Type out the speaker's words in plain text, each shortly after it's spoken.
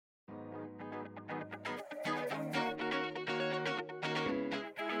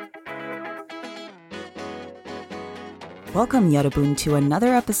Welcome, Yarabun, to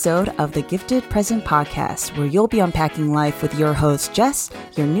another episode of the Gifted Present Podcast, where you'll be unpacking life with your host, Jess,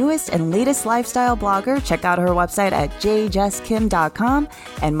 your newest and latest lifestyle blogger. Check out her website at jjesskim.com,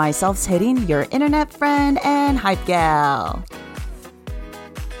 and myself, Serin, your internet friend and hype gal.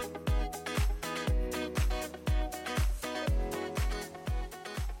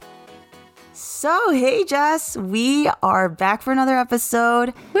 So, hey, Jess, we are back for another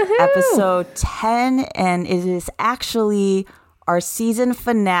episode, Woohoo! Episode 10, and it is actually our season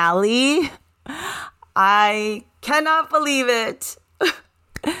finale. I cannot believe it.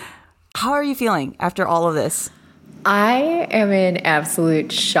 How are you feeling after all of this? I am in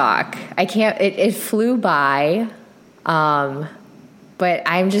absolute shock. I can't, it flew by, but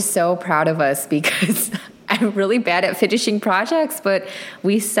I'm just so proud of us because I'm really bad at finishing projects, but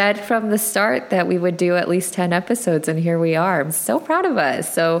we said from the start that we would do at least 10 episodes, and here we are. I'm so proud of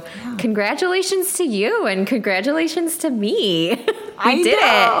us. So Congratulations to you, and congratulations to me. We did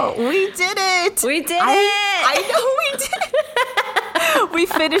it. We did it. I know we did it. We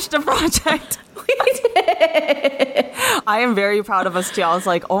finished the project. We did. I am very proud of us too. I was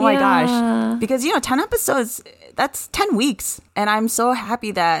like, oh my gosh. Because, 10 episodes, that's 10 weeks. And I'm so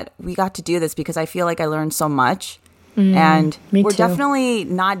happy that we got to do this because I feel like I learned so much. And we're definitely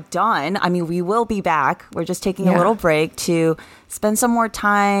not done. I mean, we will be back. We're just taking a little break to spend some more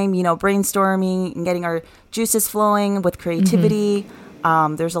time, brainstorming and getting our juices flowing with creativity.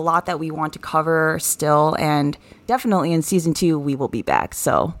 There's a lot that we want to cover still. And definitely in season 2, we will be back.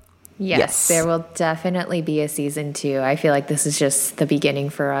 So Yes, there will definitely be a season 2. I feel like this is just the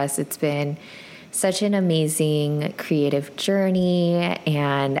beginning for us. It's been such an amazing creative journey,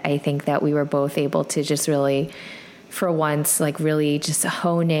 and I think that we were both able to just really, for once, really just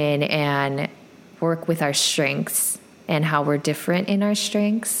hone in and work with our strengths and how we're different in our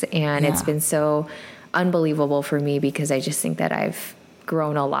strengths. And it's been so unbelievable for me because I just think that I've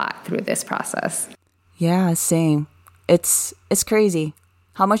grown a lot through this process. Yeah, same. It's crazy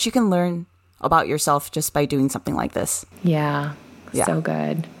how much you can learn about yourself just by doing something like this. Yeah. So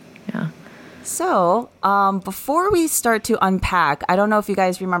good. Yeah. So, before we start to unpack, I don't know if you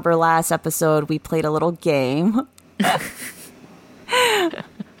guys remember last episode, we played a little game. Do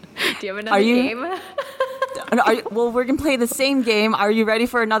you have another game? Well, we're going to play the same game. Are you ready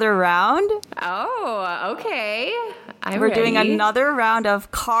for another round? Oh, okay. We're doing another round of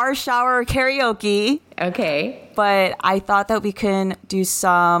car shower karaoke. Okay. But I thought that we can do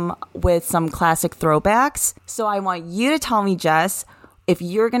some with some classic throwbacks. So I want you to tell me, Jess, if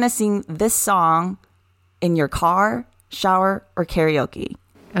you're going to sing this song in your car, shower, or karaoke.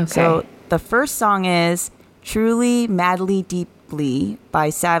 Okay. So the first song is Truly, Madly, Deeply by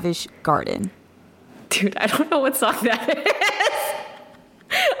Savage Garden. Dude, I don't know what song that is.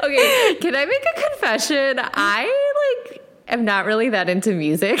 Okay, can I make a confession? I, am not really that into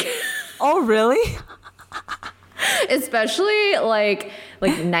music. Oh, really? Especially,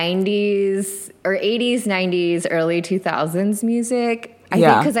 90s or 80s, 90s, early 2000s music. I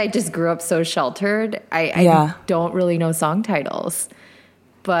think because I just grew up so sheltered, I don't really know song titles.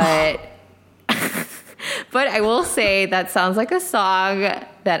 But but I will say that sounds like a song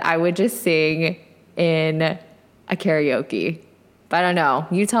that I would just sing in a karaoke. But I don't know.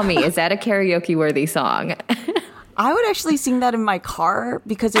 You tell me, is that a karaoke-worthy song? I would actually sing that in my car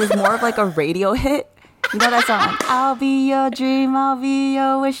because it was more of a radio hit. You know that song? I'll be your dream, I'll be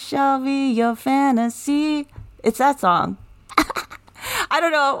your wish, I'll be your fantasy. It's that song. I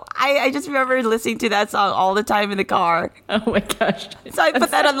don't know. I just remember listening to that song all the time in the car. Oh my gosh. So I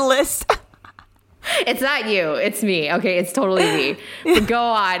put that on the list. It's not you. It's me. Okay, it's totally me. But go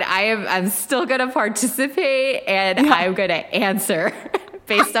on. I'm still going to participate, and I'm going to answer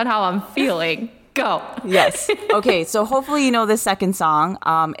based on how I'm feeling. Go. Yes. Okay, so hopefully you know the second song.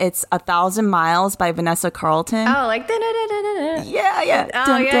 It's 1,000 Miles by Vanessa Carlton. Oh, da-da-da-da-da-da. Yeah. Oh,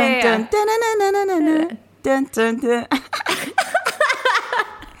 dun, yeah. Dun, dun, dun, dun, dun.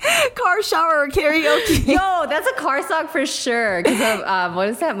 Car shower or karaoke. Yo, that's a car song for sure. Because of, what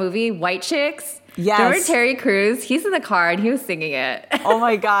is that movie? White Chicks? Yes. Remember Terry Crews? He's in the car and he was singing it. Oh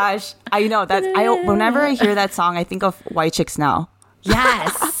my gosh. I know. Whenever I hear that song, I think of White Chicks now.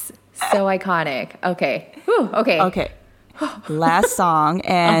 Yes. So iconic. Okay. Whew, okay. Last song,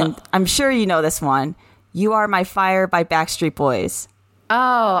 and I'm sure you know this one. You Are My Fire by Backstreet Boys.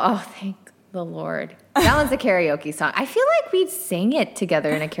 Oh, thank the Lord. That one's a karaoke song. I feel like we sang it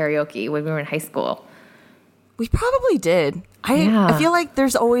together in a karaoke when we were in high school. We probably did. I feel like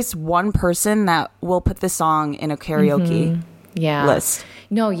there's always one person that will put this song in a karaoke list.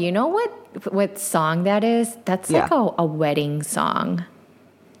 No, you know what song that is? That's like a wedding song.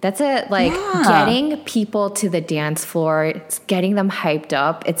 That's it. Like getting people to the dance floor, it's getting them hyped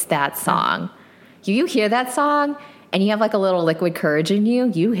up. It's that song. You hear that song and you have like a little liquid courage in you,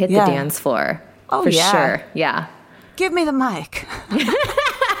 you hit the dance floor. Oh, for sure. Yeah. Give me the mic.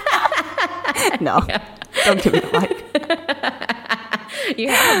 No, don't give me the mic. You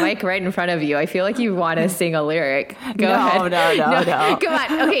have a mic right in front of you. I feel like you want to sing a lyric. Go ahead. No. Come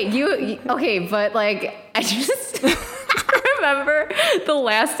on. Okay, okay, but like I just remember the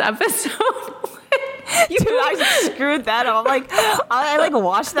last episode. Dude, I screwed that up. I'm like, I like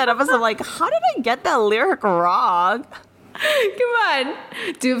watched that episode. I'm like, how did I get that lyric wrong? Come on,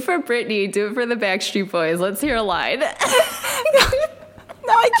 do it for Britney. Do it for the Backstreet Boys. Let's hear a line. No,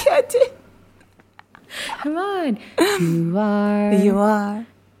 I can't do it. Come on. You are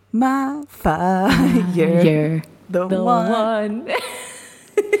my fire. The one.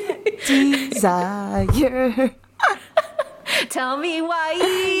 Desire. Tell me why.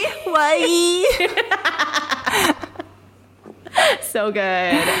 So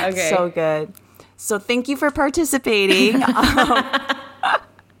good. Okay. So good. So thank you for participating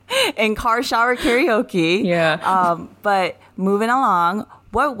in car shower karaoke. Yeah. But moving along,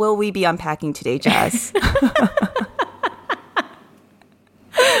 what will we be unpacking today, Jess?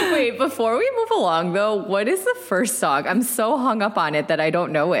 Wait, before we move along, though, what is the first song? I'm so hung up on it that I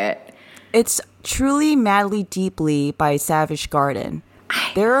don't know it. It's Truly Madly Deeply by Savage Garden.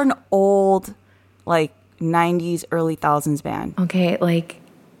 They're an old, like, 90s, early thousands band. Okay, like,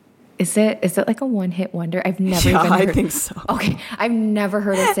 is it like a one-hit wonder? I've never even heard. I think so. Okay, I've never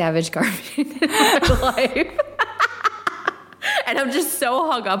heard of Savage Garden in my life. And I'm just so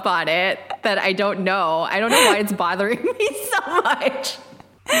hung up on it that I don't know. I don't know why it's bothering me so much.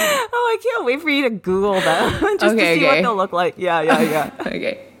 Oh, I can't wait for you to Google them just to see what they'll look like. Yeah.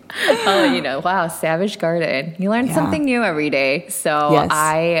 Okay. I'll let you know. Wow, Savage Garden. You learn something new every day. So yes.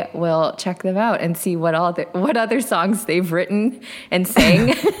 I will check them out and see what other songs they've written and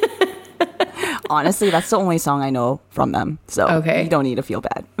sang. Honestly, that's the only song I know from them. So you don't need to feel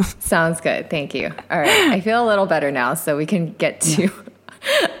bad. Sounds good. Thank you. All right. I feel a little better now, so we can get to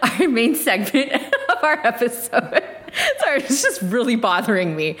our main segment of our episode. Sorry, it's just really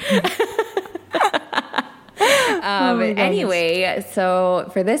bothering me. Anyway, so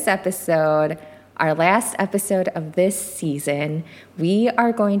for this episode, our last episode of this season, we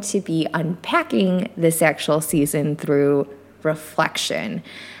are going to be unpacking this actual season through reflection.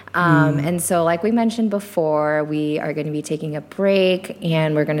 And so like we mentioned before, we are going to be taking a break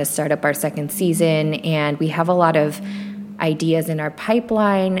and we're going to start up our second season. And we have a lot of ideas in our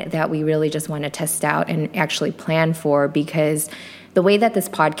pipeline that we really just want to test out and actually plan for, because the way that this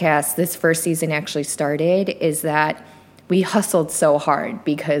podcast, this first season actually started is that we hustled so hard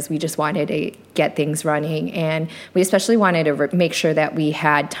because we just wanted to get things running. And we especially wanted to make sure that we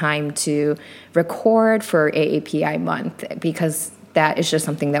had time to record for AAPI month, because that is just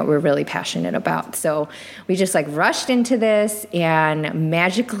something that we're really passionate about. So we just like rushed into this, and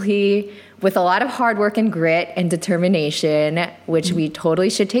magically, with a lot of hard work and grit and determination, which we totally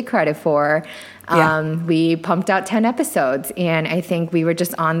should take credit for, we pumped out 10 episodes, and I think we were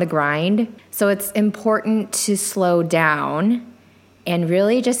just on the grind. So it's important to slow down and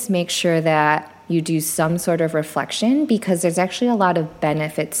really just make sure that you do some sort of reflection, because there's actually a lot of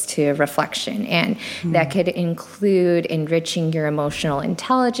benefits to reflection, and that could include enriching your emotional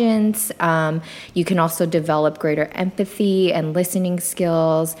intelligence. You can also develop greater empathy and listening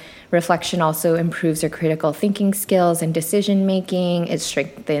skills. Reflection also improves your critical thinking skills and decision making. It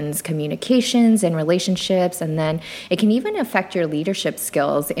strengthens communications and relationships, and then it can even affect your leadership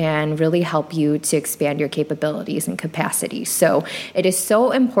skills and really help you to expand your capabilities and capacities. So it is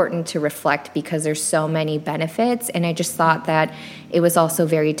so important to reflect because there's so many benefits, and I just thought that it was also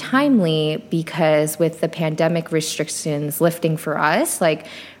very timely because with the pandemic restrictions lifting for us, like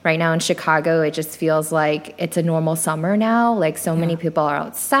right now in Chicago, it just feels like it's a normal summer now. Like so many people are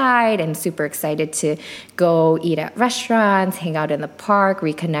outside and super excited to go eat at restaurants, hang out in the park,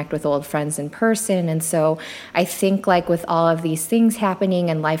 reconnect with old friends in person. And so I think like with all of these things happening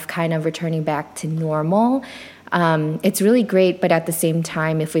and life kind of returning back to normal, it's really great. But at the same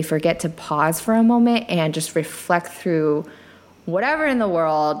time, if we forget to pause for a moment and just reflect through whatever in the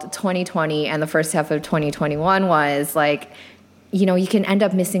world 2020 and the first half of 2021 was, like, you know, you can end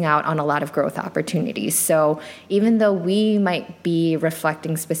up missing out on a lot of growth opportunities. So even though we might be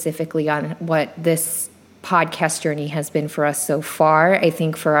reflecting specifically on what this podcast journey has been for us so far, I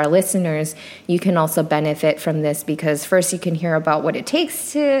think for our listeners, you can also benefit from this, because first you can hear about what it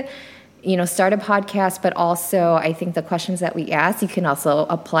takes to, you know, start a podcast, but also I think the questions that we ask, you can also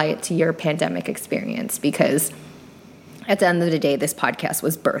apply it to your pandemic experience, because at the end of the day, this podcast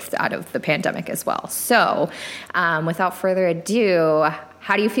was birthed out of the pandemic as well. So without further ado,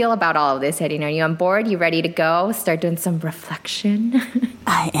 how do you feel about all of this, Hedin? Are you on board? You ready to go? Start doing some reflection?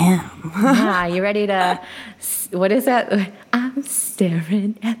 I am. Yeah, you ready to, what is that? I'm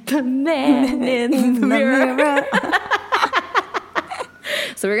staring at the man in the mirror.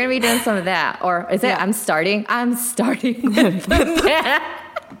 So we're going to be doing some of that. Or is it, I'm starting with the man.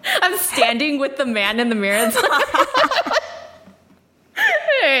 I'm standing with the man in the mirror.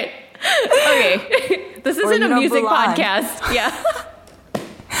 Right. Okay. This isn't a music podcast. Yeah.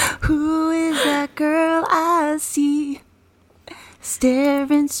 Who is that girl I see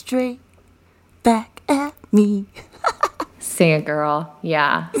staring straight back at me? Sing it, girl.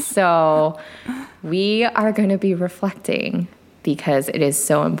 Yeah. So we are going to be reflecting because it is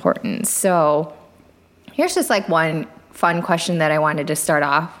so important. So here's just like one fun question that I wanted to start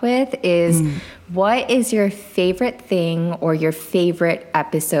off with is what is your favorite thing or your favorite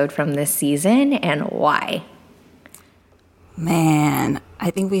episode from this season and why? Man,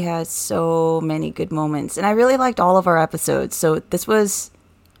 I think we had so many good moments and I really liked all of our episodes. So this was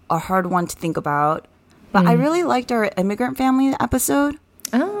a hard one to think about, but I really liked our immigrant family episode.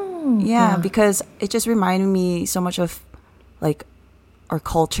 Oh, yeah, because it just reminded me so much of like our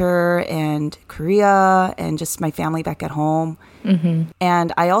culture and Korea and just my family back at home.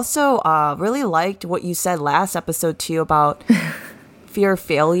 And I also really liked what you said last episode too about fear of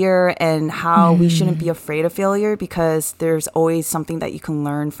failure and how we shouldn't be afraid of failure because there's always something that you can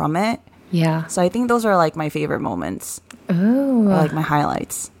learn from it. Yeah. So I think those are like my favorite moments. Oh. Or like my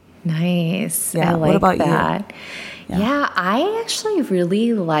highlights. Nice. Yeah. I like what about that. You? Yeah, I actually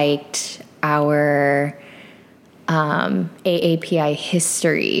really liked our AAPI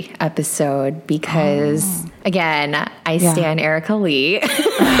history episode because, again, I stan Erica Lee.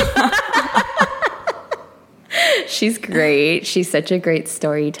 She's great. She's such a great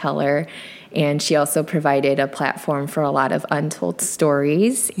storyteller. And she also provided a platform for a lot of untold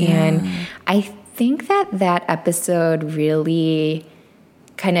stories. Yeah. And I think that episode really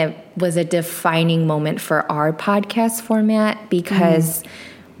kind of was a defining moment for our podcast format because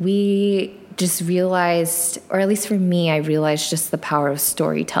we just realized, or at least for me, I realized just the power of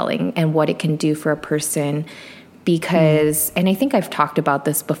storytelling and what it can do for a person because, and I think I've talked about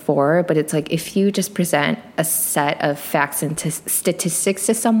this before, but it's like if you just present a set of facts and statistics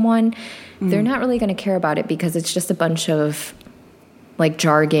to someone, they're not really going to care about it because it's just a bunch of like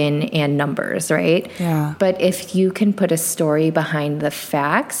jargon and numbers, right? Yeah. But if you can put a story behind the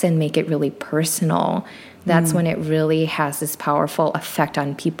facts and make it really personal, that's when it really has this powerful effect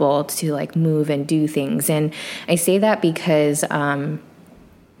on people to like move and do things. And I say that because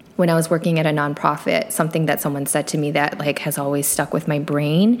when I was working at a nonprofit, something that someone said to me that like has always stuck with my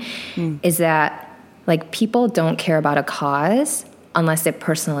brain is that like people don't care about a cause unless it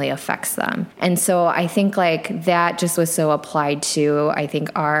personally affects them. And so I think like that just was so applied to, I think,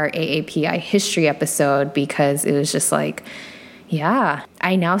 our AAPI history episode because it was just like, yeah,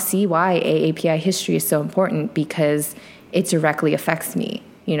 I now see why AAPI history is so important because it directly affects me,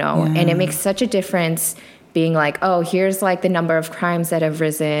 you know, and it makes such a difference being like, oh, here's like the number of crimes that have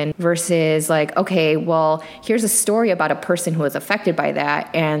risen versus like, okay, well, here's a story about a person who was affected by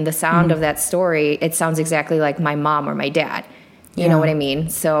that. And the sound of that story, it sounds exactly like my mom or my dad. You know what I mean?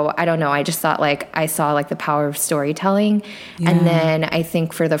 So I don't know. I just thought like I saw like the power of storytelling. And then I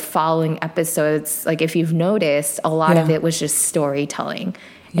think for the following episodes, like if you've noticed, a lot of it was just storytelling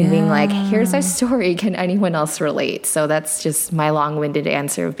and being like, here's our story. Can anyone else relate? So that's just my long-winded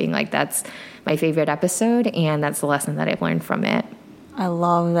answer of being like, that's my favorite episode. And that's the lesson that I've learned from it. I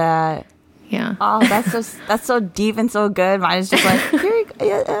love that. Yeah. Oh, that's so deep and so good. Mine is just like,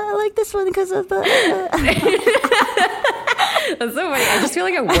 I like this one because of the... That's so funny. I just feel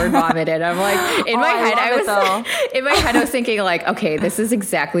like I word vomited. I'm like, in my head, I was thinking like, okay, this is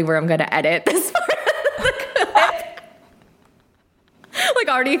exactly where I'm going to edit this part of the clip. Like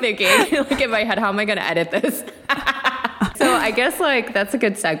already thinking, like in my head, how am I going to edit this? So I guess like that's a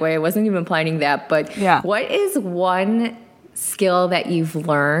good segue. I wasn't even planning that, but what is one skill that you've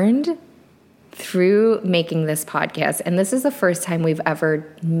learned through making this podcast? And this is the first time we've ever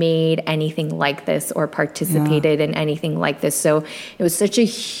made anything like this or participated in anything like this. So it was such a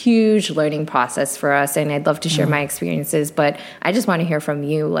huge learning process for us. And I'd love to share my experiences, but I just want to hear from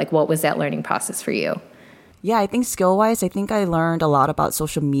you. Like, what was that learning process for you? Yeah, I think skill-wise, I think I learned a lot about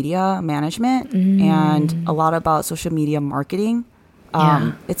social media management and a lot about social media marketing.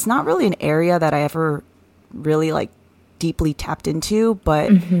 It's not really an area that I ever really like deeply tapped into, but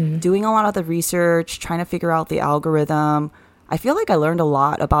doing a lot of the research, trying to figure out the algorithm, I feel like I learned a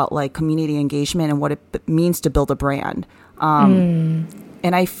lot about like community engagement and what it means to build a brand. And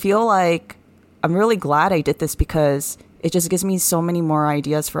I feel like I'm really glad I did this because it just gives me so many more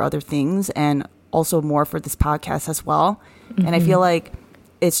ideas for other things and also more for this podcast as well. And I feel like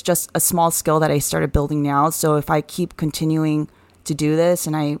it's just a small skill that I started building now. So if I keep continuing to do this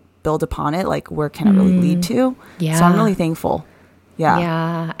and I build upon it, like where can it really lead to? Yeah. So I'm really thankful. Yeah.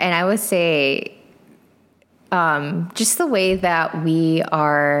 Yeah. And I would say just the way that we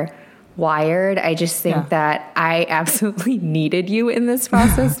are wired, I just think that I absolutely needed you in this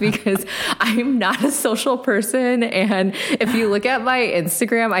process because I'm not a social person. And if you look at my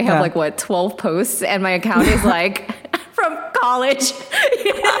Instagram, I have 12 posts and my account is like from college.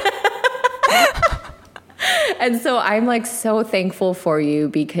 And so I'm like so thankful for you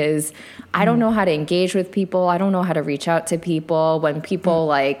because I don't know how to engage with people. I don't know how to reach out to people. When people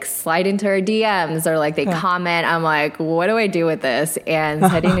like slide into our DMs or like they comment, I'm like, what do I do with this? And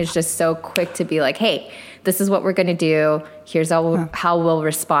Setting is just so quick to be like, hey, this is what we're going to do. Here's how we'll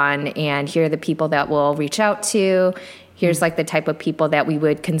respond. And here are the people that we'll reach out to. Here's like the type of people that we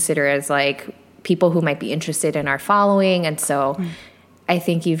would consider as like people who might be interested in our following. And so I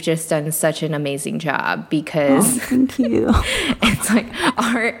think you've just done such an amazing job because thank you. It's like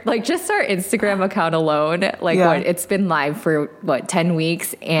our Instagram account alone, it's been live for 10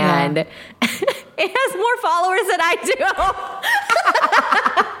 weeks and it has more followers than I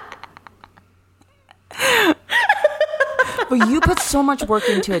do. But you put so much work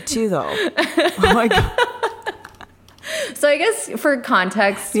into it too, though. Oh my God. So I guess for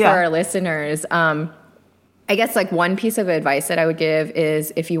context for our listeners, I guess like one piece of advice that I would give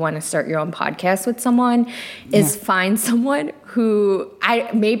is if you want to start your own podcast with someone is find someone who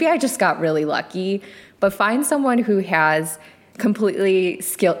maybe I just got really lucky, but find someone who has completely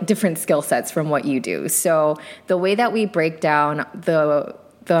different skill sets from what you do. So the way that we break down the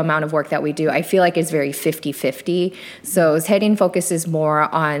amount of work that we do, I feel like is very 50-50. So Setting focuses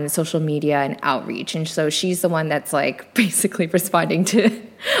more on social media and outreach. And so she's the one that's like basically responding to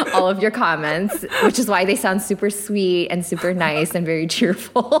all of your comments, which is why they sound super sweet and super nice and very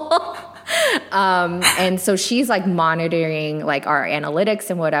cheerful. And so she's like monitoring like our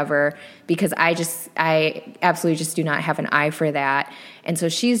analytics and whatever, because I absolutely just do not have an eye for that. And so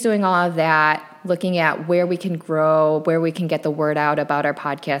she's doing all of that, looking at where we can grow, where we can get the word out about our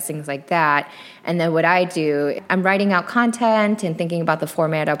podcast, things like that. And then what I do, I'm writing out content and thinking about the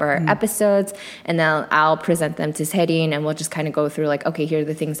format of our episodes, and then I'll present them to Setting, and we'll just kind of go through like, okay, here are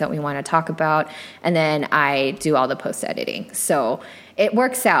the things that we want to talk about. And then I do all the post editing. So it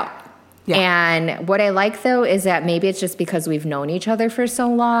works out. Yeah. And what I like, though, is that maybe it's just because we've known each other for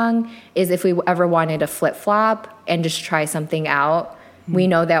so long, is if we ever wanted to flip-flop and just try something out, we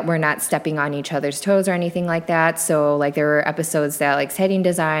know that we're not stepping on each other's toes or anything like that. So, like, there were episodes that, like, Setting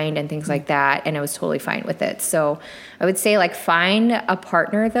designed and things like that, and I was totally fine with it. So I would say, like, find a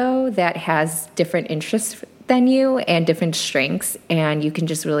partner, though, that has different interests than you and different strengths, and you can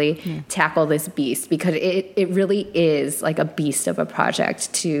just really tackle this beast, because it really is, like, a beast of a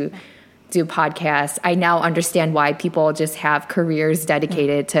project to do podcasts. I now understand why people just have careers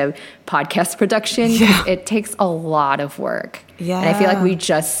dedicated to podcast production. It takes a lot of work. Yeah. And I feel like we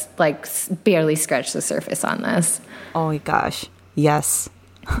just like barely scratched the surface on this. Oh my gosh. Yes.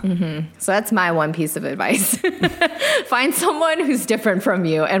 So that's my one piece of advice. Find someone who's different from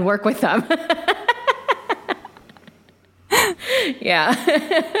you and work with them.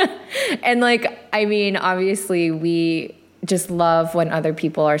 Yeah. And like, I mean, obviously we just love when other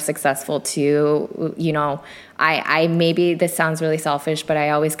people are successful too. You know, I maybe this sounds really selfish, but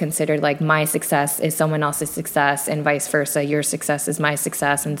I always considered like my success is someone else's success and vice versa. Your success is my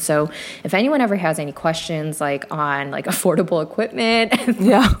success. And so if anyone ever has any questions like on like affordable equipment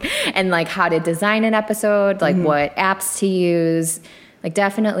and like how to design an episode, like what apps to use, like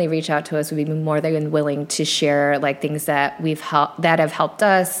definitely reach out to us. We'd be more than willing to share like things that that have helped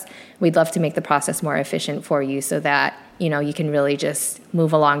us. We'd love to make the process more efficient for you so that, you know, you can really just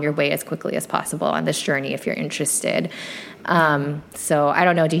move along your way as quickly as possible on this journey if you're interested. So I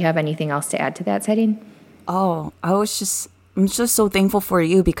don't know. Do you have anything else to add to that, Setting? Oh, I'm just so thankful for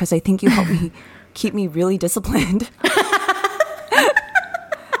you, because I think you helped me keep me really disciplined.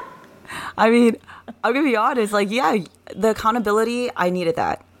 I mean, I'm going to be honest, like, the accountability, I needed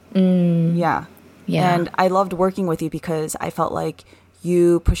that. Yeah. And I loved working with you because I felt like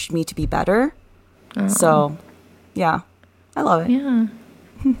you pushed me to be better. So, yeah, I love it. Yeah.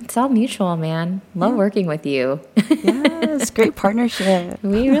 It's all mutual, man. Love working with you. Yes, great partnership.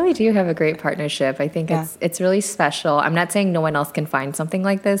 We really do have a great partnership. I think it's really special. I'm not saying no one else can find something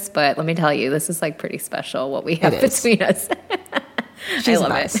like this, but let me tell you, this is like pretty special what we have between us. I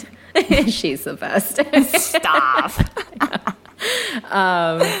love it. She's the best. Stop.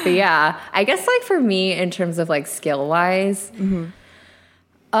 But yeah, I guess like for me in terms of like skill wise,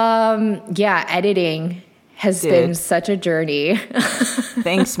 editing has been such a journey.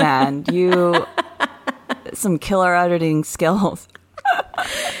 Thanks, man. You some killer editing skills.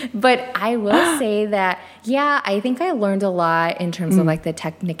 But I will say that, I think I learned a lot in terms of like the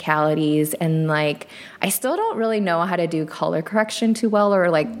technicalities, and like I still don't really know how to do color correction too well or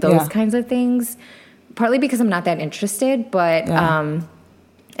like those kinds of things, partly because I'm not that interested, but I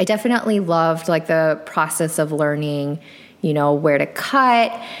definitely loved like the process of learning, you know, where to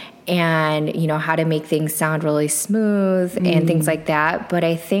cut and, you know, how to make things sound really smooth and things like that. But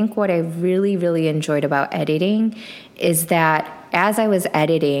I think what I really, really enjoyed about editing is that as I was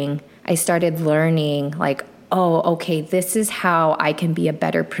editing, I started learning like, oh, okay, this is how I can be a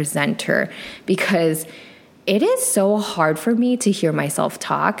better presenter, because it is so hard for me to hear myself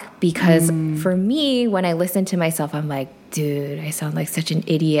talk, because for me, when I listen to myself, I'm like, dude, I sound like such an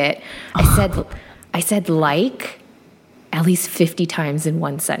idiot. I said like at least 50 times in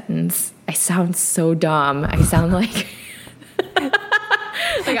one sentence. I sound so dumb. I sound like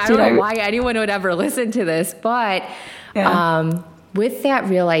I don't know why anyone would ever listen to this, but with that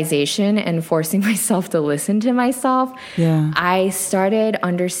realization and forcing myself to listen to myself, I started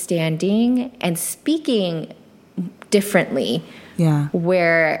understanding and speaking differently.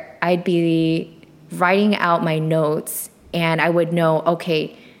 Where I'd be writing out my notes and I would know,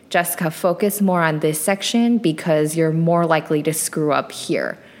 okay, Jessica, focus more on this section because you're more likely to screw up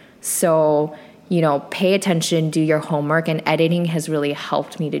here. So, you know, pay attention, do your homework, and editing has really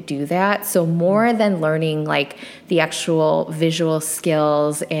helped me to do that. So more than learning like the actual visual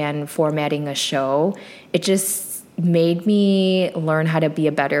skills and formatting a show, it just made me learn how to be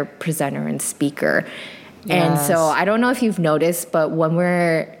a better presenter and speaker. And so I don't know if you've noticed, but when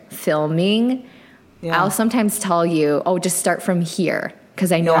we're filming, I'll sometimes tell you, oh, just start from here,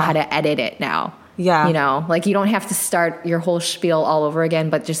 because I know how to edit it now. You know, like you don't have to start your whole spiel all over again,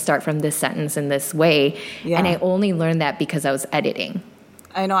 but just start from this sentence in this way. And I only learned that because I was editing.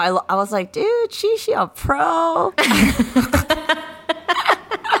 I know. I was like, dude, she a pro.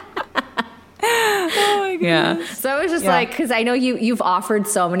 So I was just like, because I know you've offered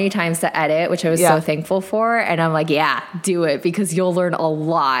so many times to edit, which I was so thankful for. And I'm like, do it, because you'll learn a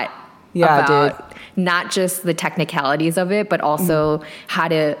lot about not just the technicalities of it, but also how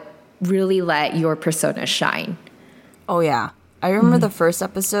to really let your persona shine. Oh, yeah. I remember the first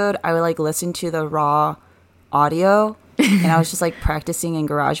episode, I would like listen to the raw audio and I was just like practicing in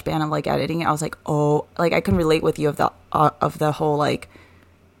GarageBand and like editing it. I was like, oh, like I can relate with you of the whole like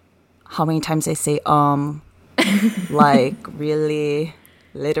how many times I say like really,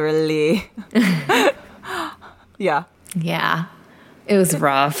 literally. Yeah. It was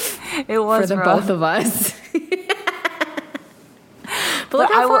rough. It was for the rough. both of us. But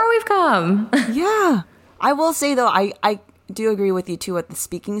look how far we've come. Yeah. I will say, though, I do agree with you, too, with the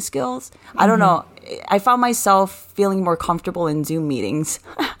speaking skills. I don't know. I found myself feeling more comfortable in Zoom meetings.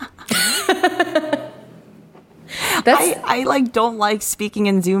 I like don't like speaking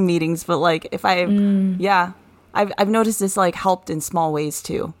in Zoom meetings, but like if I've noticed this like helped in small ways,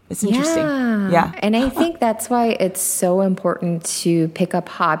 too. It's interesting. Yeah. And I think that's why it's so important to pick up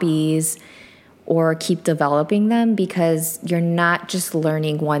hobbies or keep developing them, because you're not just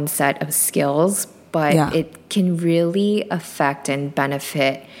learning one set of skills, but it can really affect and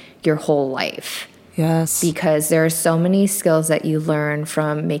benefit your whole life. Yes. Because there are so many skills that you learn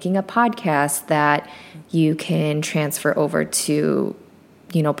from making a podcast that you can transfer over to,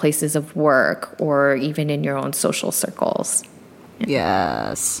 you know, places of work or even in your own social circles.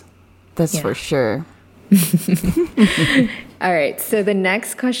 Yes. That's for sure. All right. So the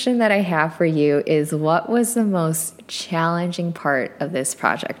next question that I have for you is, what was the most challenging part of this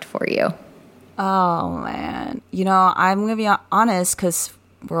project for you? Oh, man. You know, I'm going to be honest, because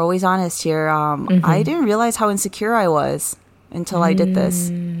we're always honest here. I didn't realize how insecure I was until I did this.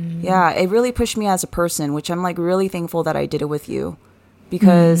 Yeah, it really pushed me as a person, which I'm like really thankful that I did it with you,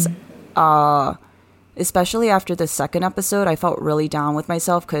 because especially after the second episode, I felt really down with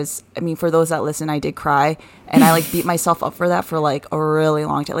myself, because I mean, for those that listen, I did cry, and I like beat myself up for that for like a really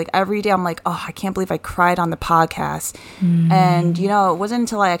long time. Like every day I'm like, oh, I can't believe I cried on the podcast. And you know, it wasn't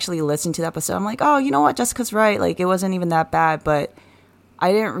until I actually listened to the episode I'm like, oh, you know what, Jessica's right, like it wasn't even that bad. But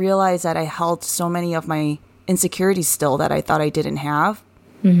I didn't realize that I held so many of my insecurities still that I thought I didn't have.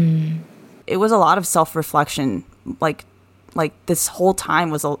 It was a lot of self-reflection. Like this whole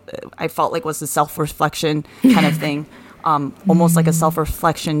time I felt like was a self-reflection kind of thing. Almost like a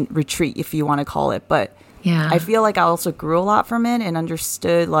self-reflection retreat, if you want to call it. But Yeah. I feel like I also grew a lot from it and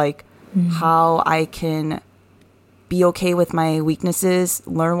understood like how I can be okay with my weaknesses,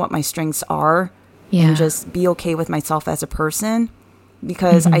 learn what my strengths are, and just be okay with myself as a person.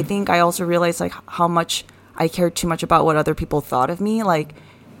 Because I think I also realized like how much I cared too much about what other people thought of me. Like,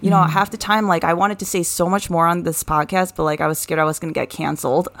 you know, half the time, like I wanted to say so much more on this podcast, but like I was scared I was going to get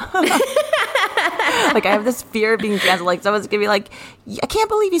canceled. Like I have this fear of being canceled. Like someone's going to be like, I can't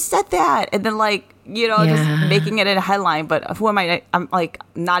believe you said that. And then like, you know, just making it a headline. But who am I? I'm like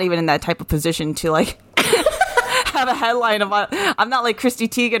not even in that type of position to like have a headline about. I'm not like Christy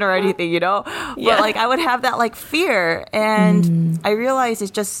Teigen or anything, you know. But like I would have that like fear, and I realized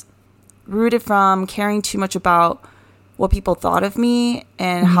it's just rooted from caring too much about what people thought of me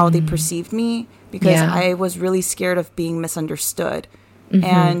and how they perceived me, because I was really scared of being misunderstood.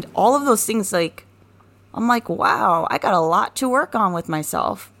 And all of those things, like I'm like, wow, I got a lot to work on with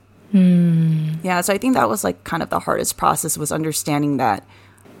myself. Yeah, so I think that was like kind of the hardest process, was understanding that.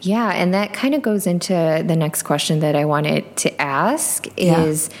 Yeah, and that kind of goes into the next question that I wanted to ask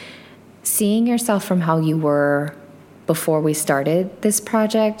is seeing yourself from how you were before we started this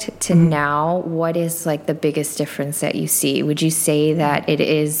project to now, what is like the biggest difference that you see? Would you say that it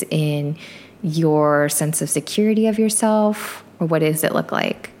is in your sense of security of yourself, or what does it look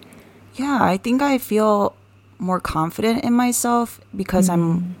like? Yeah, I think I feel more confident in myself because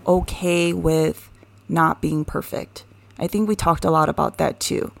I'm okay with not being perfect. I think we talked a lot about that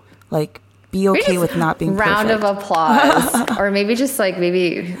too. Like, be okay with not being round perfect. Round of applause. Or maybe just like,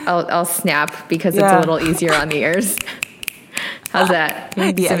 maybe I'll snap because it's a little easier on the ears. How's that?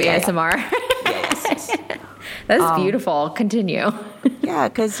 Some ASMR. Yes. That's beautiful. Continue. Yeah,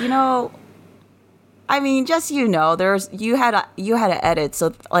 because, you know, I mean, just, you know, you had to edit.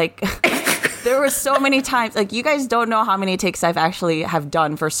 So, like, there were so many times, like, you guys don't know how many takes I've actually have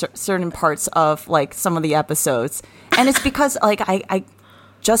done for certain parts of, like, some of the episodes. And it's because, like, I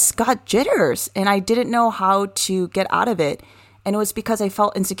just got jitters and I didn't know how to get out of it. And it was because I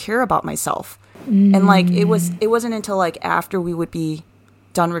felt insecure about myself. And, like, it wasn't until, like, after we would be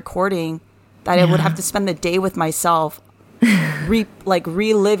done recording that I would have to spend the day with myself,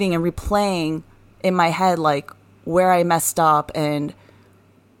 reliving and replaying in my head, like, where I messed up, and,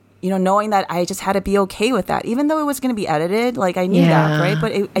 you know, knowing that I just had to be okay with that, even though it was going to be edited. Like, I knew that, right?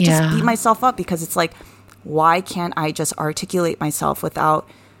 But I just beat myself up because it's like, why can't I just articulate myself without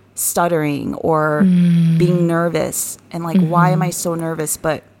stuttering or being nervous? And like, why am I so nervous?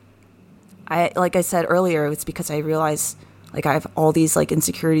 But like I said earlier, it's because I realized like I have all these like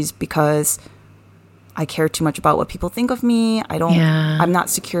insecurities because I care too much about what people think of me. I'm not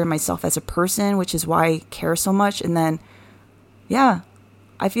secure in myself as a person, which is why I care so much. And then,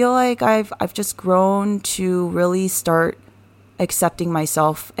 I feel like I've just grown to really start accepting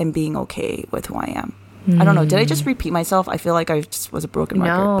myself and being okay with who I am. I don't know. Did I just repeat myself? I feel like I just was a broken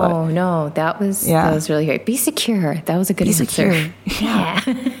record. No, that was really great. Be secure. That was a good answer. Secure. Yeah.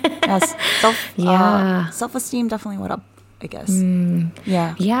 Yes. Self-esteem definitely went up, I guess.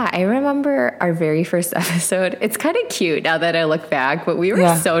 Yeah, I remember our very first episode. It's kind of cute now that I look back, but we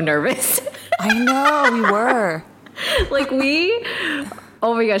were so nervous. I know, we were. Like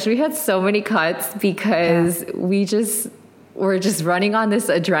oh my gosh, we had so many cuts because we were just running on this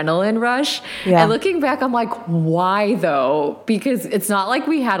adrenaline rush. And looking back, I'm like, why though? Because it's not like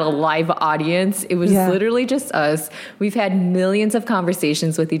we had a live audience. It was literally just us. We've had millions of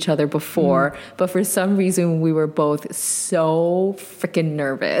conversations with each other before, but for some reason we were both so freaking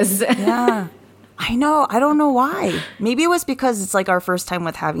nervous. Yeah. I know. I don't know why. Maybe it was because it's like our first time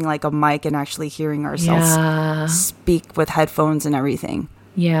with having like a mic and actually hearing ourselves speak with headphones and everything.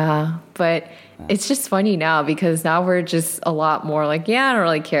 Yeah. But it's just funny now because now we're just a lot more like, I don't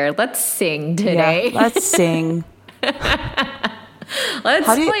really care. Let's sing today. Yeah, let's sing. Let's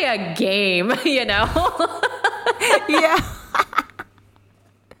play a game, you know? Yeah.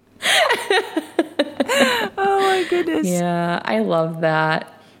 Oh my goodness. Yeah, I love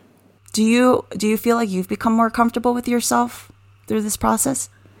that. Do you feel like you've become more comfortable with yourself through this process?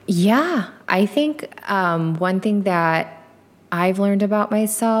 Yeah, I think one thing that I've learned about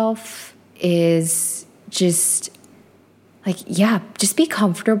myself is just like, just be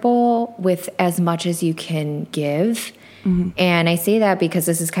comfortable with as much as you can give. And I say that because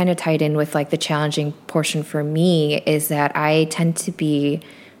this is kind of tied in with like the challenging portion for me is that I tend to be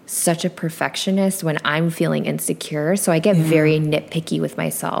such a perfectionist when I'm feeling insecure. So I get very nitpicky with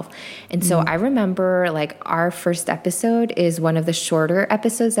myself. And so I remember like our first episode is one of the shorter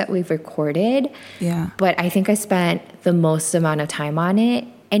episodes that we've recorded. Yeah. But I think I spent the most amount of time on it.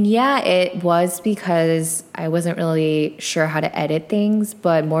 And yeah, it was because I wasn't really sure how to edit things.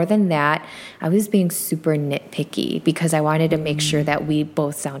 But more than that, I was being super nitpicky because I wanted to make sure that we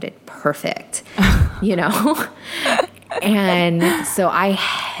both sounded perfect, you know? And so I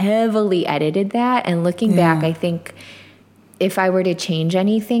heavily edited that. And looking back, I think if I were to change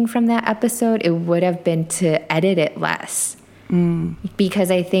anything from that episode, it would have been to edit it less.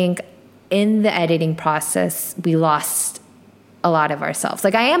 Because I think in the editing process, we lost a lot of ourselves.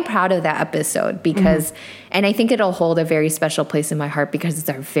 Like I am proud of that episode because, and I think it'll hold a very special place in my heart because it's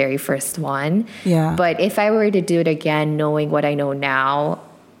our very first one. Yeah. But if I were to do it again, knowing what I know now,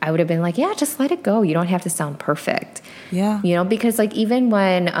 I would have been like, yeah, just let it go. You don't have to sound perfect. Yeah. You know, because like even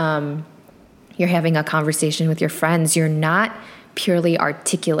when you're having a conversation with your friends, you're not purely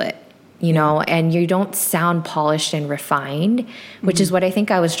articulate, you know, and you don't sound polished and refined, which is what I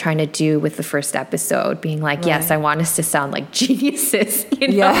think I was trying to do with the first episode, being like, yes, I want us to sound like geniuses, you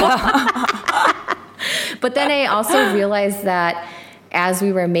know? Yeah. But then I also realized that as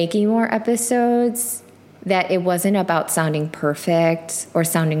we were making more episodes, that it wasn't about sounding perfect or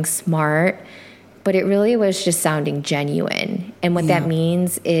sounding smart, but it really was just sounding genuine. And what that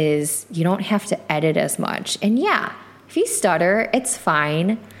means is you don't have to edit as much. And yeah, if you stutter, it's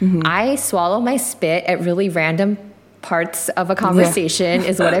fine. I swallow my spit at really random parts of a conversation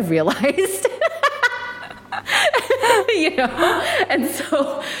is what I've realized. You know? And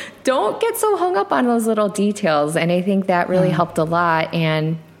so don't get so hung up on those little details. And I think that really helped a lot.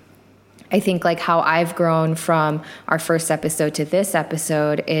 And I think like how I've grown from our first episode to this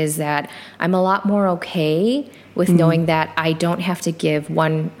episode is that I'm a lot more okay with knowing that I don't have to give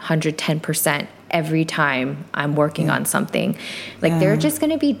 110% every time I'm working on something. Like there are just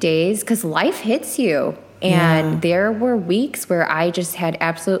going to be days because life hits you. And there were weeks where I just had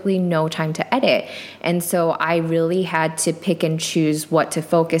absolutely no time to edit. And so I really had to pick and choose what to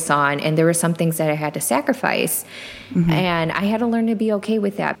focus on. And there were some things that I had to sacrifice. And I had to learn to be okay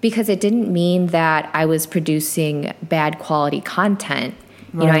with that because it didn't mean that I was producing bad quality content.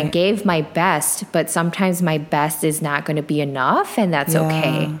 You know, I gave my best, but sometimes my best is not going to be enough, and that's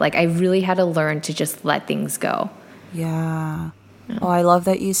okay. Like, I really had to learn to just let things go. Yeah. Oh, I love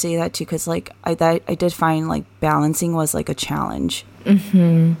that you say that too, because like I did find like balancing was like a challenge.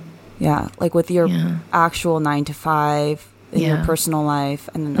 Yeah, like with your actual 9 to 5 in your personal life,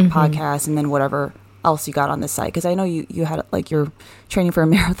 and then the podcast, and then whatever else you got on the side. Because I know you had like you're training for a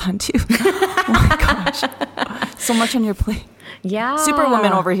marathon too. Oh my gosh, so much on your plate. Yeah.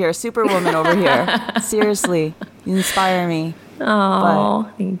 Superwoman over here. Seriously. You inspire me.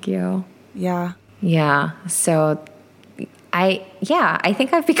 Oh, thank you. Yeah. Yeah. So I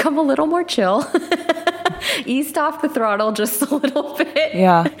think I've become a little more chill. Eased off the throttle just a little bit.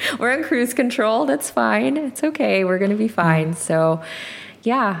 Yeah. We're in cruise control. That's fine. It's okay. We're going to be fine. So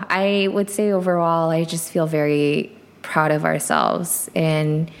yeah, I would say overall, I just feel very proud of ourselves.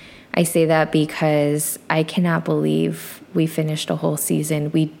 And I say that because I cannot believe we finished a whole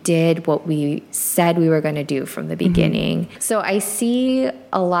season. We did what we said we were going to do from the beginning. So I see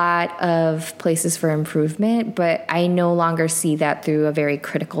a lot of places for improvement, but I no longer see that through a very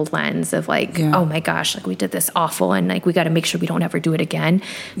critical lens of like, oh my gosh, like we did this awful and like we got to make sure we don't ever do it again.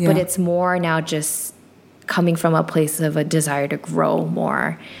 But it's more now just coming from a place of a desire to grow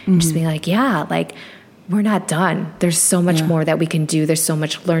more. Just being like, like we're not done. There's so much more that we can do. There's so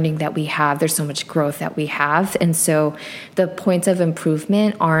much learning that we have. There's so much growth that we have. And so the points of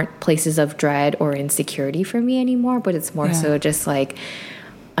improvement aren't places of dread or insecurity for me anymore, but it's more so just like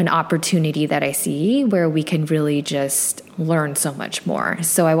an opportunity that I see where we can really just learn so much more.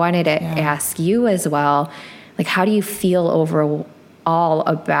 So I wanted to ask you as well, like, how do you feel overall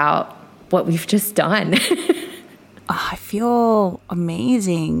about what we've just done? I feel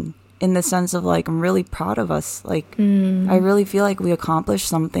amazing. In the sense of like, I'm really proud of us. Like, I really feel like we accomplished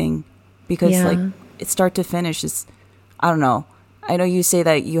something because like it's start to finish. It's, I don't know. I know you say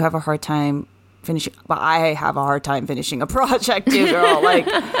that you have a hard time finishing, but I have a hard time finishing a project too, girl. Like,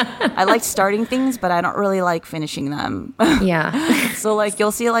 I like starting things, but I don't really like finishing them. So like,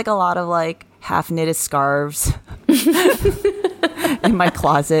 you'll see like a lot of like half knitted scarves in my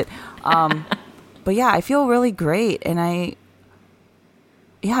closet. But yeah, I feel really great. And I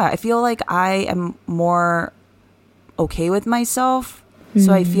feel like I am more okay with myself.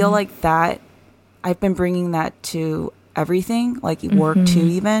 So I feel like that I've been bringing that to everything, like work too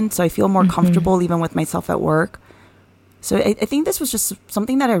even. So I feel more comfortable even with myself at work. So I think this was just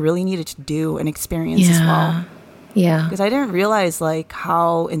something that I really needed to do and experience as well. Yeah. Because I didn't realize like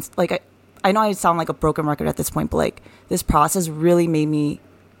how, I know I sound like a broken record at this point, but like this process really made me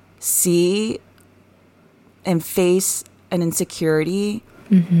see and face an insecurity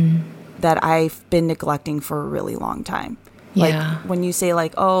that I've been neglecting for a really long time. Like when you say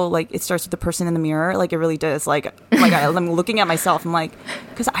like, oh, like it starts with the person in the mirror, like it really does. Like I'm looking at myself. I'm like,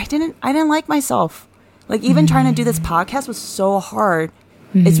 because I didn't like myself. Like even trying to do this podcast was so hard.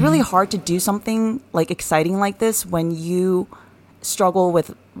 It's really hard to do something like exciting like this when you struggle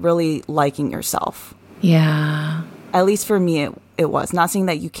with really liking yourself. Yeah. At least for me, it was. Not saying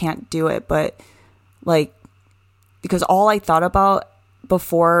that you can't do it, but like, because all I thought about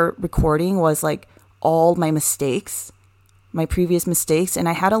before recording was like all my mistakes, my previous mistakes, and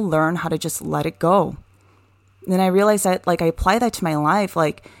I had to learn how to just let it go. And then I realized that like I apply that to my life.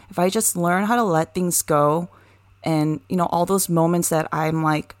 Like if I just learn how to let things go, and you know, all those moments that I'm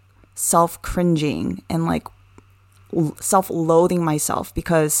like self-cringing and like self-loathing myself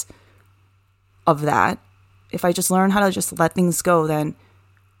because of that, if I just learn how to just let things go, then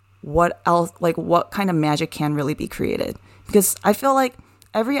what else, like what kind of magic can really be created? Because I feel like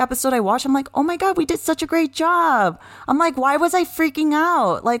every episode I watch, I'm like, oh my God, we did such a great job. I'm like, why was I freaking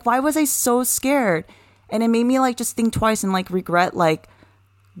out? Like, why was I so scared? And it made me like just think twice and like regret like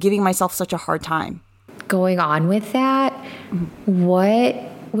giving myself such a hard time. Going on with that, what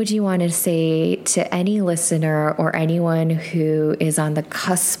would you want to say to any listener or anyone who is on the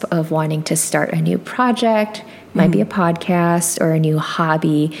cusp of wanting to start a new project, might be a podcast or a new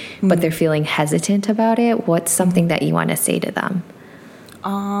hobby, but they're feeling hesitant about it? What's something that you want to say to them?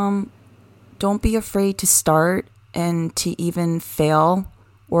 Don't be afraid to start and to even fail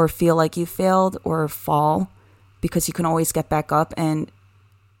or feel like you failed or fall, because you can always get back up. And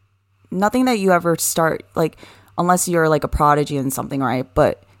nothing that you ever start, like unless you're like a prodigy in something, right?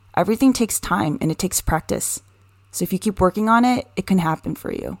 But everything takes time and it takes practice. So if you keep working on it, it can happen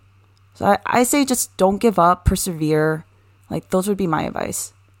for you. So I say just don't give up, persevere. Like those would be my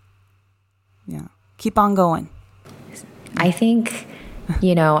advice. Yeah. Keep on going. I think,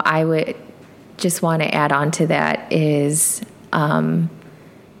 you know, I would just want to add on to that is,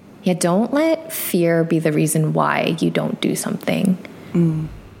 don't let fear be the reason why you don't do something.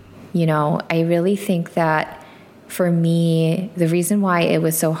 You know, I really think that for me, the reason why it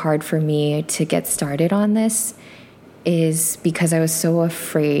was so hard for me to get started on this is because I was so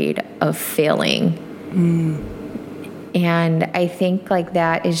afraid of failing. And I think like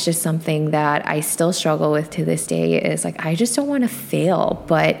that is just something that I still struggle with to this day, is like, I just don't want to fail.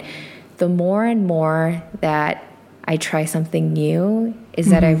 But the more and more that I try something new is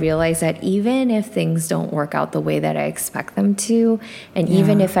that I realize that even if things don't work out the way that I expect them to, and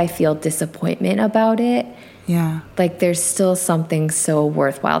even if I feel disappointment about it, like there's still something so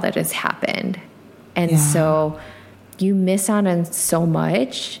worthwhile that has happened. And so you miss out on so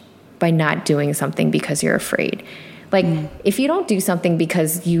much by not doing something because you're afraid. Like if you don't do something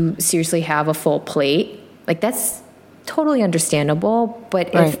because you seriously have a full plate, like that's totally understandable.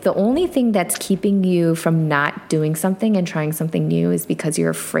 But if the only thing that's keeping you from not doing something and trying something new is because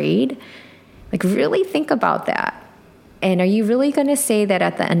you're afraid, like really think about that. And are you really going to say that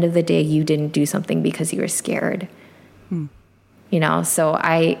at the end of the day you didn't do something because you were scared? You know, so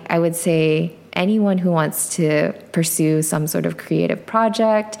I would say anyone who wants to pursue some sort of creative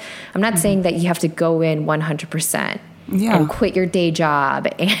project, I'm not saying that you have to go in 100% and quit your day job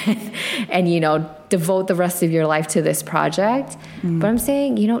and, you know, devote the rest of your life to this project. But I'm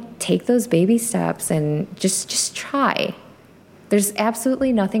saying, you know, take those baby steps and just try. There's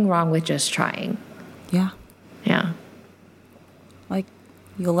absolutely nothing wrong with just trying. Yeah. Like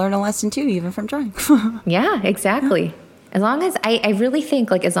you'll learn a lesson too, even from trying. Yeah, exactly. As long as I really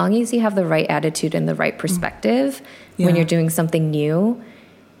think like as long as you have the right attitude and the right perspective when you're doing something new,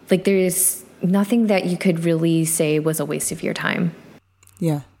 like there's nothing that you could really say was a waste of your time.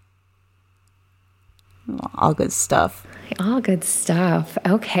 Yeah. All good stuff. All good stuff.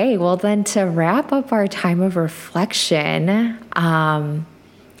 Okay, well then to wrap up our time of reflection,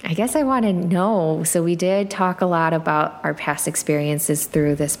 I guess I want to know, so we did talk a lot about our past experiences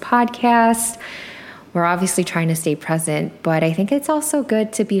through this podcast. We're obviously trying to stay present, but I think it's also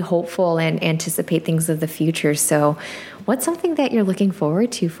good to be hopeful and anticipate things of the future. So what's something that you're looking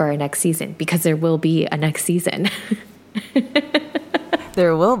forward to for our next season? Because there will be a next season.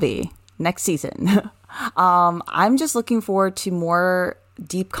 There will be next season. I'm just looking forward to more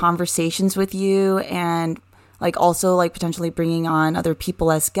deep conversations with you, and like also like potentially bringing on other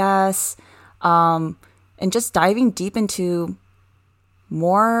people as guests, and just diving deep into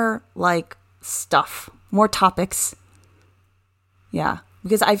more like stuff, more topics Yeah.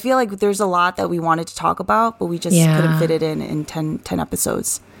 Because I feel like there's a lot that we wanted to talk about, but we just couldn't fit it in 10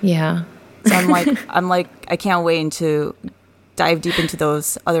 episodes. Yeah. So I'm like, I can't wait to dive deep into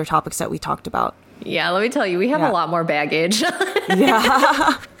those other topics that we talked about. Yeah, let me tell you, we have a lot more baggage.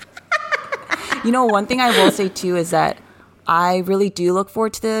 Yeah. You know, one thing I will say too is that I really do look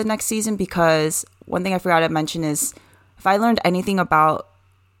forward to the next season, because one thing I forgot to mention is if I learned anything from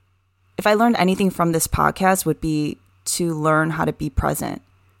this podcast would be to learn how to be present.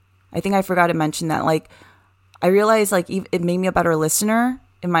 I think I forgot to mention that. Like, I realized like it made me a better listener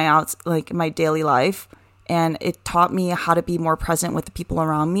in my daily life, and it taught me how to be more present with the people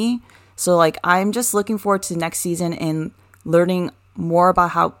around me. So like, I'm just looking forward to the next season and learning more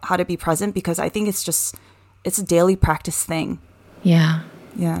about how to be present, because I think it's a daily practice thing. Yeah.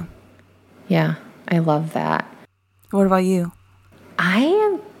 Yeah. Yeah. I love that. What about you? I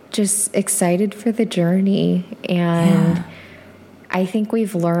am just excited for the journey, and I think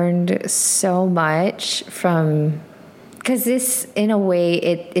we've learned so much because this, in a way,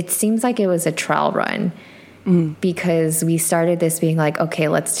 it seems like it was a trial run, because we started this being like, okay,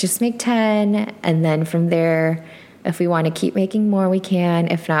 let's just make 10, and then from there, if we want to keep making more, we can.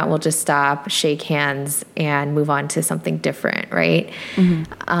 If not, we'll just stop, shake hands, and move on to something different, right?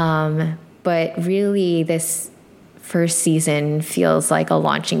 But really, this first season feels like a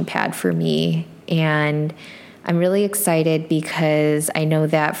launching pad for me, and I'm really excited because I know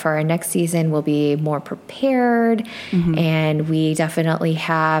that for our next season we'll be more prepared, and we definitely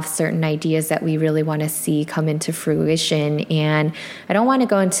have certain ideas that we really want to see come into fruition. And I don't want to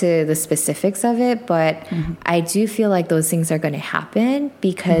go into the specifics of it, but I do feel like those things are going to happen,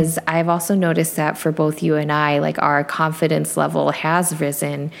 because I've also noticed that for both you and I, like, our confidence level has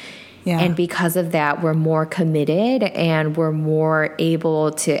risen. Yeah. And because of that, we're more committed and we're more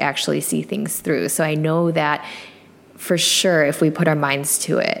able to actually see things through. So I know that for sure, if we put our minds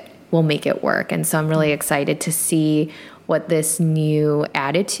to it, we'll make it work. And so I'm really excited to see what this new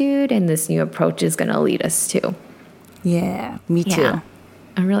attitude and this new approach is going to lead us to. Yeah, me too. Yeah.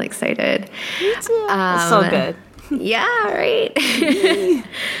 I'm really excited. Me too. It's so good. Yeah, right.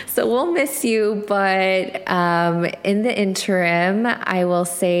 So we'll miss you, but in the interim, I will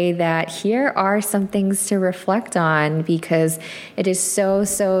say that here are some things to reflect on, because it is so,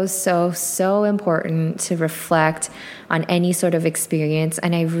 so, so, so important to reflect on any sort of experience.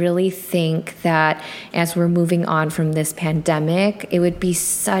 And I really think that as we're moving on from this pandemic, it would be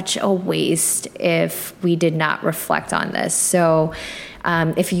such a waste if we did not reflect on this. So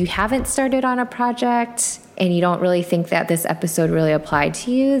if you haven't started on a project and you don't really think that this episode really applied to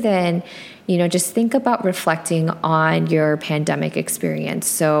you, then, just think about reflecting on your pandemic experience.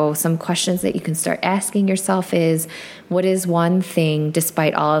 So some questions that you can start asking yourself is, what is one thing,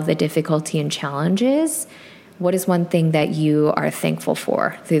 despite all of the difficulty and challenges, what is one thing that you are thankful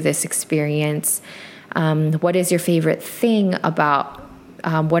for through this experience? What is your favorite thing about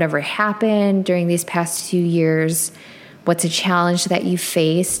whatever happened during these past 2 years? What's a challenge that you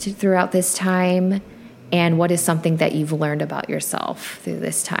faced throughout this time? And what is something that you've learned about yourself through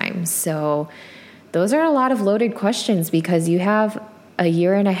this time? So those are a lot of loaded questions, because you have a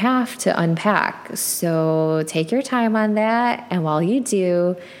year and a half to unpack. So take your time on that. And while you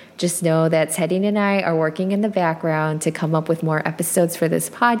do, just know that Teddy and I are working in the background to come up with more episodes for this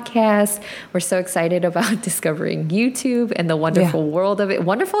podcast. We're so excited about discovering YouTube and the wonderful world of it.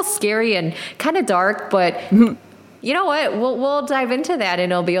 Wonderful, scary, and kind of dark, but you know what? We'll dive into that,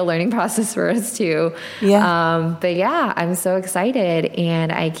 and it'll be a learning process for us too. Yeah. But yeah, I'm so excited,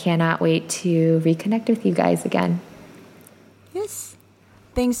 and I cannot wait to reconnect with you guys again. Yes.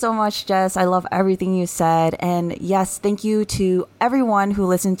 Thanks so much, Jess. I love everything you said. And yes, thank you to everyone who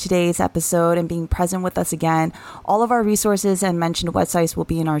listened to today's episode and being present with us again. All of our resources and mentioned websites will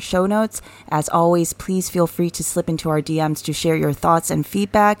be in our show notes. As always, please feel free to slip into our DMs to share your thoughts and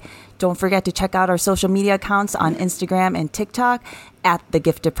feedback. Don't forget to check out our social media accounts on Instagram and TikTok at The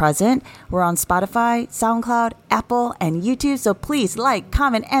Gifted Present. We're on Spotify, SoundCloud, Apple, and YouTube. So please like,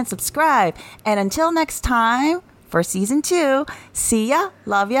 comment, and subscribe. And until next time, for season 2, see ya,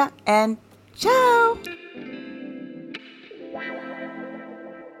 love ya, and ciao.